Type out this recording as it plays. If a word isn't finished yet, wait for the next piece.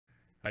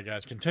Hi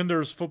guys,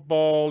 Contenders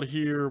Football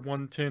here,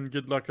 110.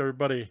 Good luck,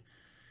 everybody.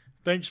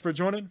 Thanks for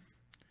joining.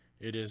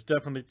 It is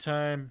definitely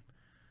time.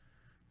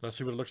 Let's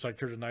see what it looks like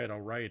here tonight. All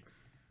right.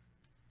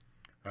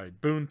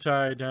 Boone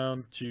tie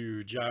down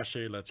to Josh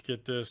A. Let's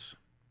get this.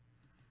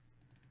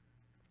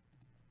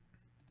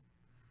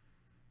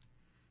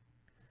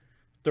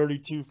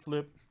 $32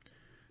 flip.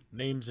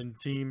 Names and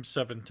teams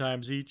 7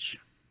 times each.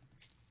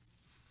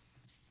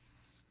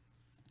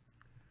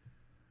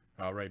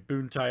 All right,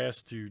 Boone tie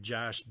S to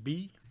Josh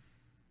B.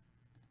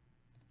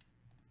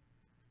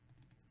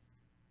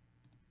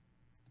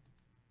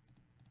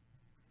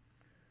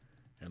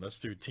 And let's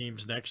do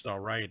teams next. All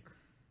right.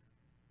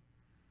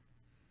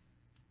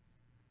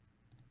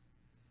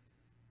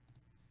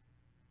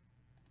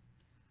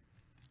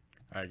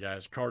 All right,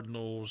 guys.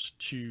 Cardinals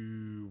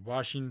to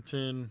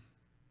Washington.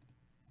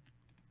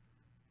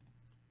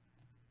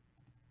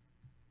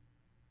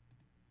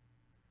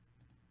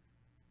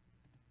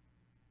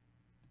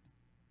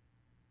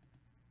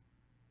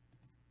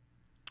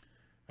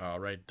 All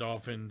right,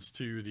 Dolphins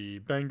to the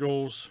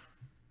Bengals.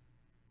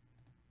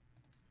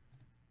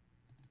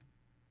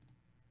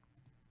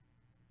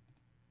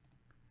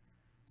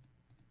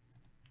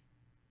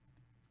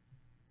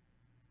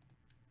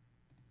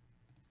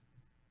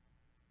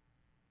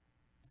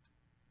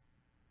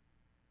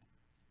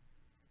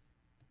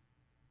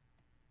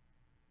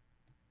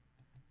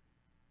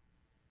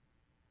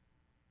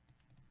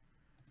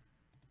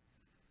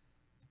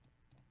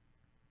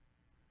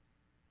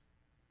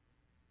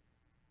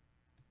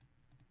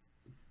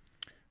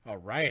 All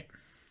right.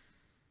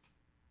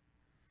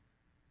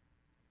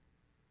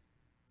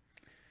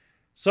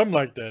 Something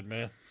like that,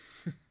 man.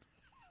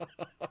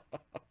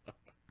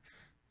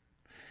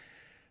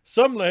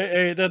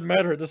 Hey, it doesn't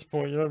matter at this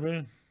point, you know what I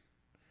mean?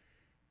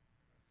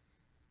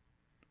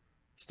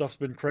 Stuff's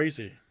been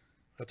crazy.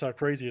 That's how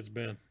crazy it's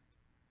been.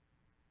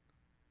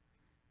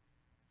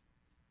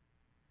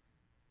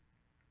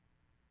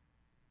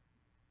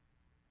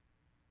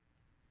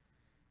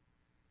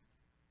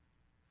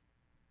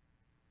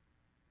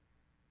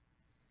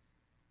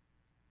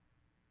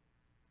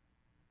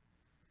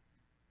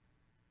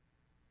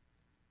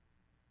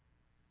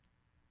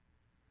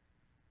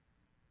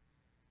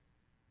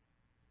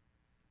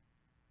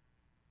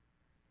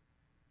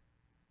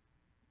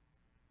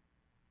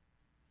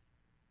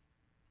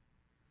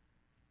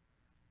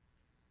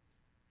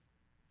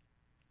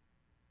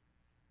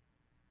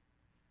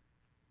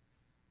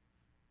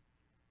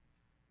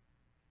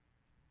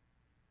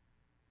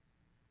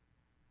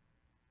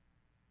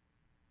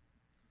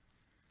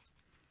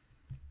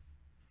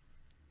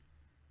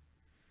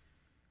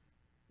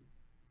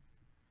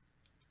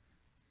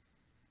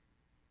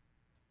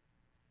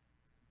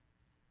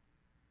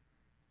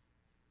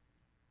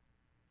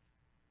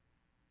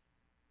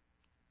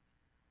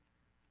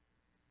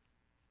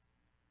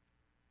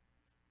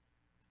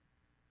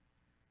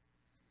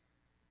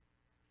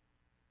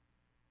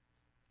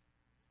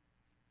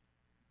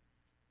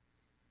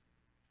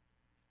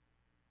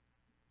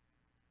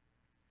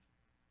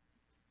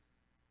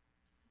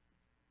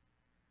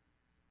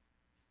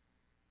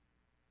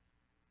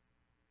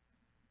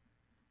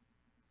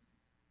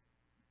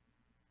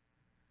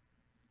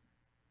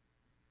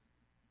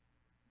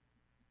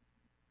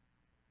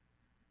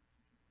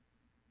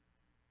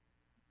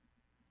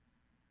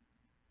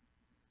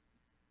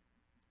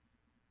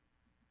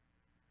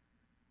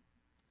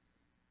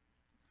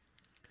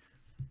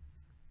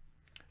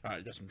 All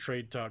right, got some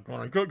trade talk going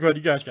on. Go ahead.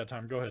 You guys got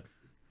time. Go ahead.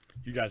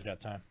 You guys got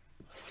time.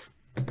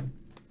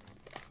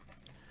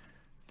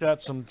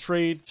 Got some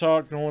trade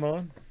talk going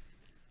on.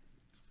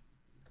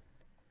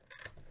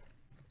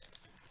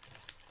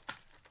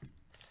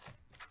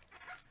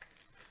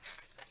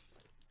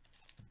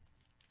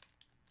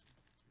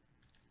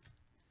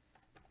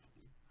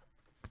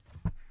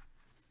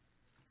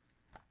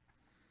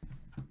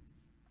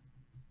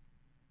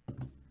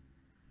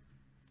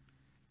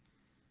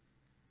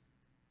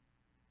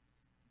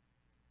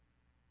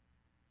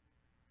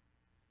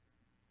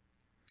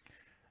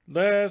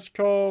 Last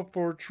call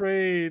for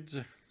trades.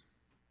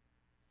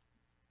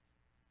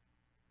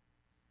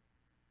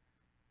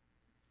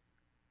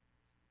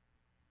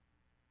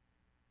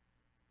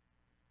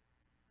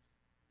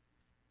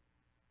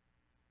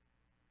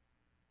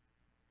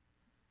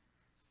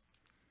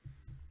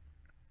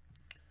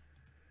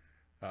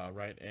 All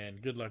right,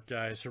 and good luck,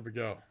 guys. Here we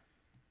go.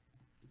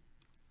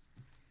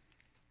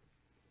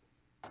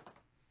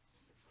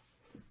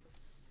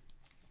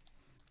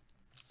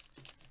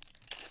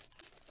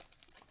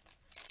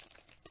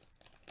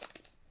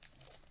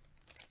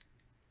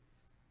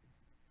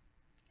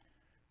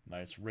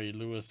 Nice Ray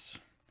Lewis,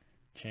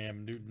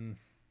 Cam Newton.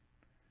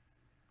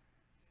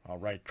 All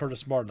right,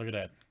 Curtis Martin. Look at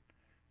that.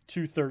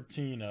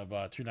 213 of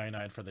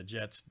 299 for the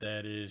Jets.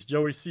 That is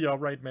Joey C. All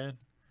right, man.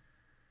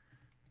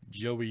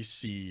 Joey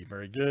C.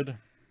 Very good.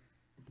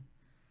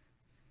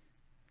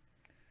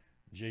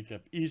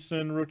 Jacob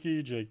Eason,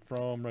 rookie. Jake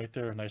Fromm right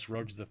there. Nice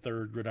Ruggs, the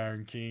third.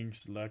 Gridiron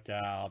Kings. Look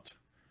out.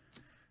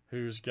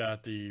 Who's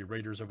got the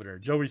Raiders over there?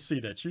 Joey C.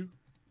 That's you.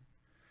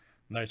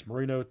 Nice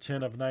Marino,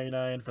 10 of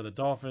 99 for the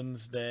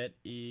Dolphins. That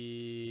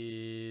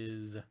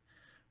is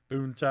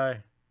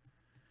Boontai.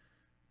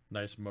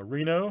 Nice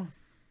Marino.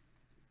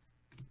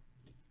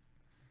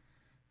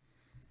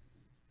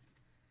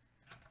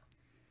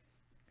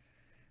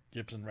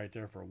 Gibson right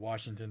there for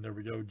Washington. There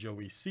we go.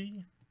 Joey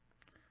C.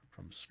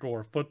 from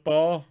Score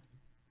Football.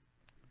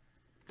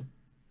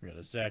 We got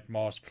a Zach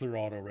Moss clear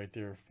auto right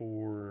there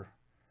for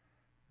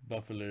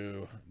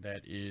Buffalo.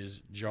 That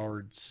is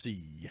Jard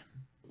C.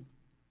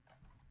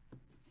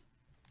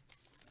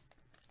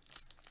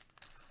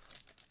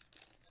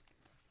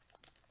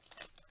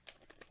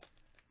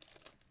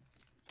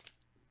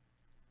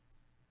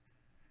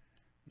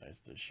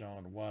 Nice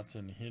Deshaun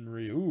Watson,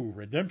 Henry. Ooh,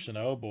 redemption.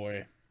 Oh,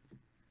 boy.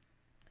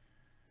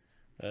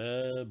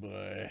 Oh,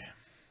 boy.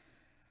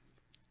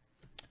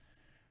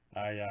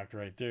 Ayak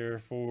right there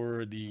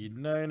for the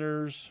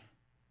Niners.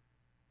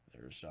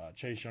 There's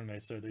Chase Young.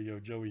 Nice there. There you go,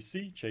 Joey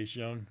C. Chase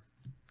Young.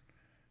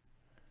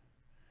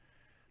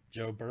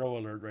 Joe Burrow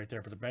alert right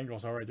there for the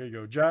Bengals. All right, there you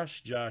go,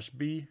 Josh. Josh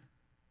B.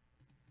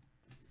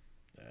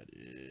 That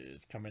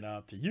is coming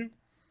out to you.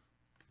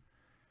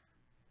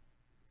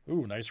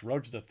 Ooh, nice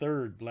Ruggs the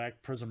third.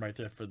 Black Prism right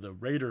there for the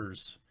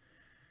Raiders.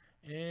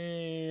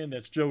 And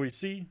that's Joey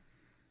C.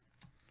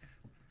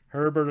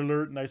 Herbert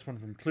alert. Nice one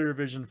from Clear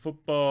Vision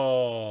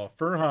Football.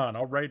 Furhan.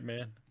 All right,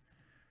 man.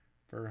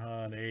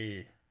 Furhan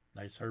A.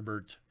 Nice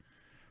Herbert.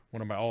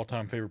 One of my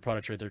all-time favorite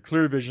products right there.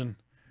 Clear Vision.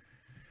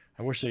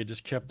 I wish they had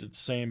just kept it the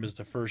same as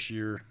the first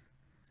year.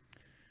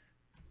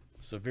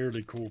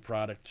 Severely cool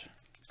product.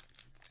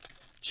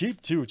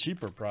 Cheap, too.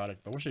 Cheaper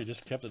product. I wish they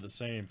just kept it the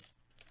same.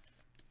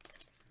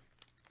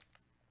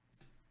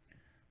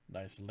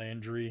 Nice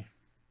Landry.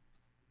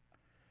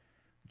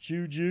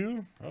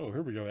 Juju. Oh,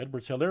 here we go.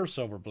 Edwards-Helaire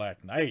Silver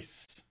Black.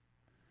 Nice.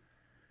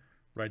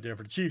 Right there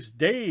for the Chiefs.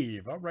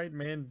 Dave. All right,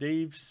 man.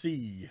 Dave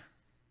C.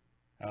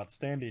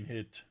 Outstanding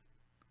hit.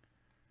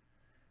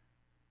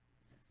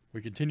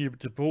 We continue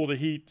to pull the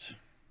heat.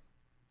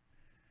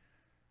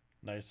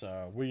 Nice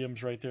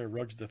Williams right there.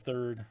 Ruggs the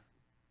third.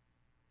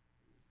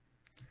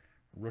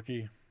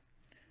 Rookie.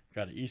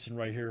 Got an Eason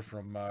right here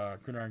from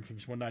Gridiron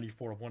Kings.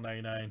 194 of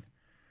 199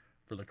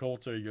 for the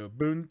Colts. There you go.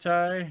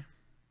 Boontai.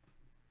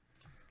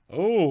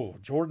 Oh,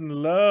 Jordan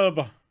Love.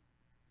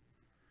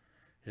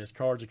 His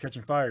cards are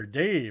catching fire.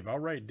 Dave. All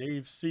right,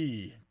 Dave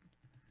C.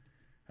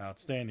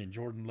 Outstanding.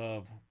 Jordan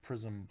Love.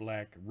 Prism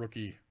Black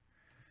rookie.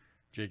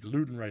 Jake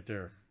Luton right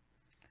there.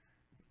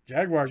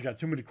 Jaguars got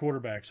too many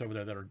quarterbacks over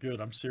there that are good.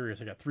 I'm serious.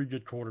 I got 3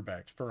 good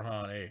quarterbacks.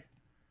 Furhan A.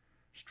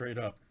 Straight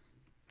up.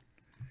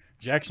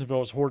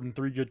 Jacksonville is hoarding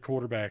 3 good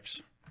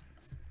quarterbacks.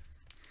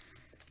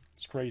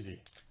 It's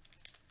crazy.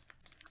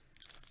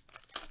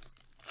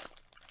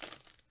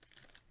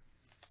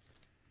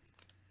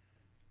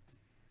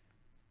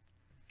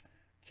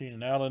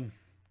 Keenan Allen.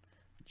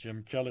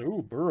 Jim Kelly.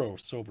 Ooh, Burrow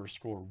silver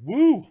score.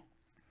 Woo!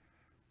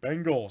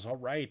 Bengals. All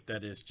right.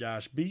 That is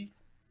Josh B.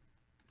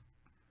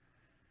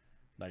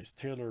 Nice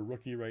Taylor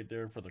rookie right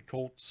there for the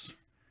Colts.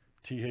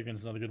 T.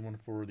 Higgins, another good one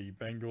for the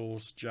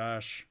Bengals.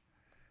 Josh.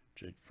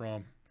 Jake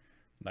Fromm.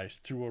 Nice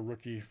Tua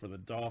rookie for the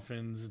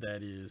Dolphins.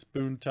 That is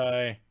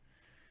Boontai.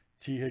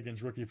 T.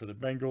 Higgins rookie for the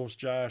Bengals.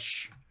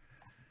 Josh.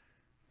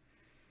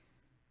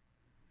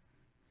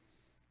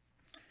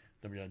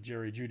 Then we got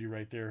Jerry Jeudy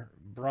right there.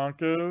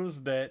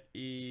 Broncos. That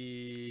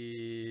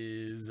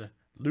is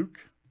Luke.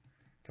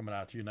 Coming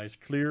out to you. Nice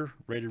clear.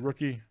 Rated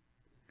rookie.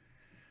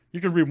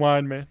 You can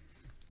rewind, man.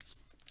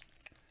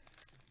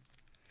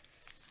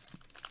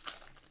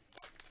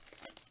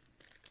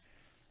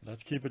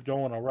 Let's keep it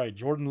going. All right.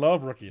 Jordan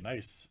Love rookie.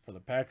 Nice for the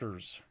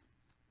Packers.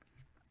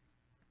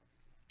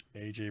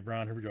 A.J.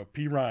 Brown. Here we go.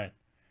 P. Ryan.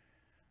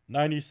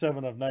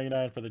 97 of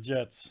 99 for the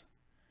Jets.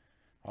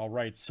 All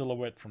right.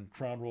 Silhouette from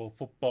Crown Royal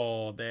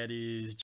Football. That is